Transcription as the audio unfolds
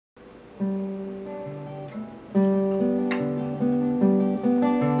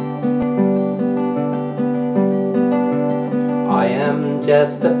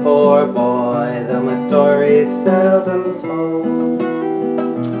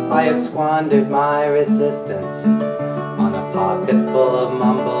I have squandered my resistance on a pocket full of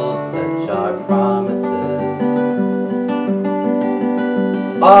mumbles, such are promises.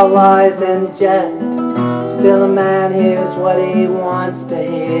 All lies and jest, still a man hears what he wants to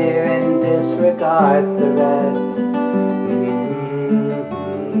hear and disregards the rest.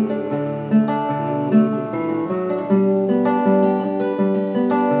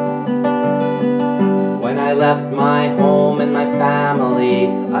 When I left my home and my family,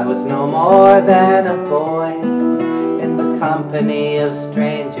 I was no more than a boy, in the company of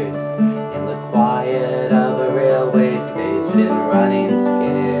strangers, in the quiet of a railway station, running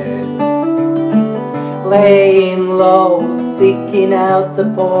scared, laying low, seeking out the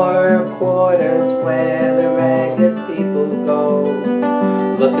poorer quarters where the ragged people go,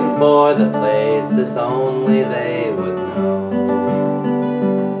 looking for the places only they would know.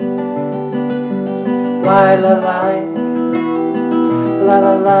 Lie, la, lie, la,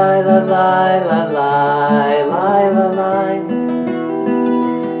 la, lie, la, lie, la, lie, lie, la, lie,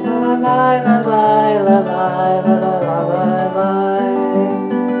 la, la, lie, la, lie, la, lie, la, la, lie, lie.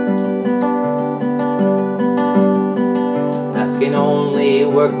 Asking only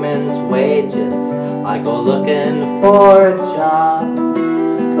workmen's wages, I go looking for a job,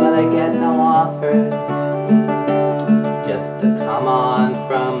 but I get no offers, just to come on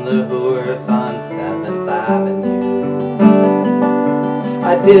from the Hoors on 7th Avenue.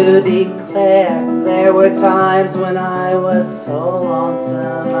 I do declare there were times when I was so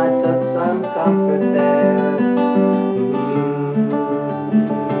lonesome I took some comfort there.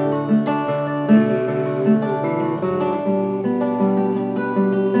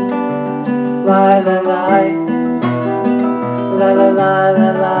 Lie, la, lie, la, la, lie,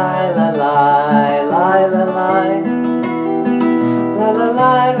 la, lie, la, lie, lie, la, lie, la, la,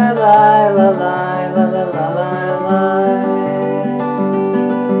 lie, la, lie, la, lie, la, la, la, lie, lie.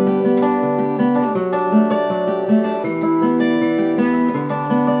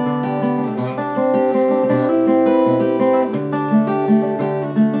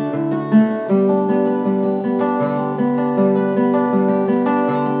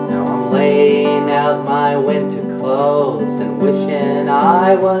 Now I'm laying out my winter clothes and wishing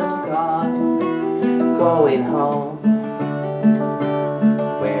I was gone, going home,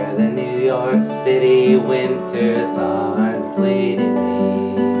 where the New York City winters aren't bleeding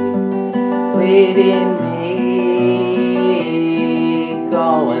me,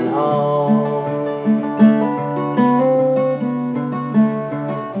 going home.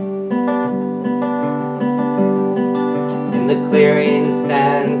 In the clearing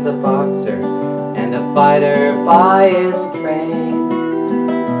stands a boxer and a fighter by his train,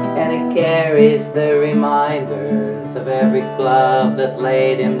 and he carries the reminders of every glove that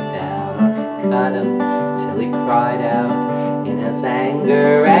laid him down or cut him till he cried out in his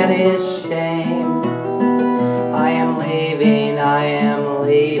anger and his shame. I am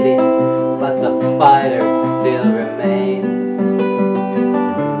leaving, but the fighter still remains.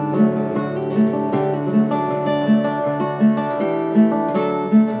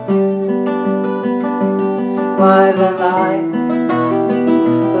 Lie, la, lie,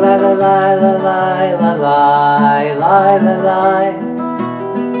 la, la, lie, la, lie, la, lie, lie, la, lie,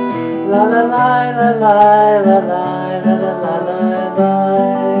 la, la, lie, la, lie, la, lie, la, la, la,